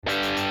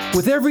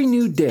With every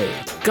new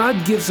day,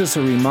 God gives us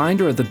a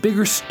reminder of the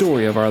bigger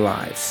story of our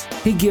lives.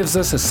 He gives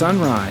us a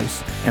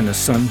sunrise and a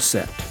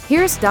sunset.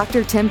 Here's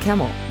Dr. Tim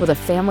Kimmel with a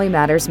Family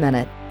Matters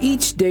Minute.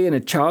 Each day in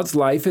a child's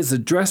life is a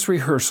dress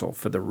rehearsal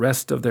for the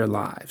rest of their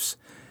lives.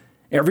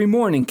 Every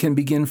morning can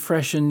begin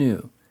fresh and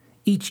new.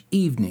 Each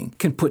evening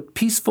can put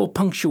peaceful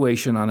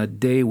punctuation on a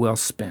day well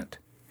spent.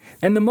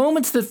 And the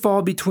moments that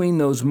fall between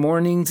those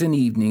mornings and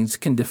evenings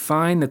can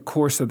define the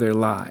course of their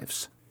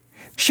lives.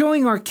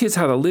 Showing our kids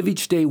how to live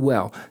each day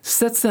well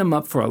sets them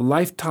up for a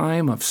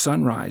lifetime of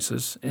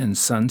sunrises and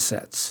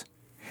sunsets.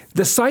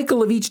 The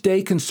cycle of each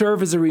day can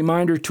serve as a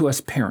reminder to us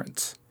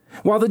parents.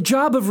 While the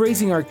job of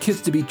raising our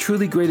kids to be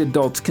truly great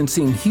adults can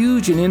seem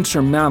huge and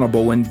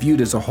insurmountable when viewed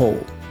as a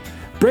whole,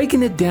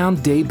 breaking it down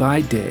day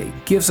by day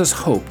gives us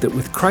hope that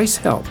with Christ's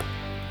help,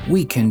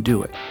 we can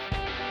do it.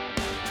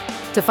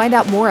 To find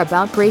out more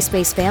about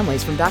grace-based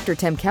families from Dr.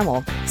 Tim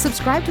Kimmel,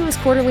 subscribe to his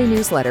quarterly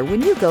newsletter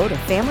when you go to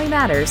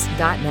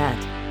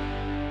FamilyMatters.net.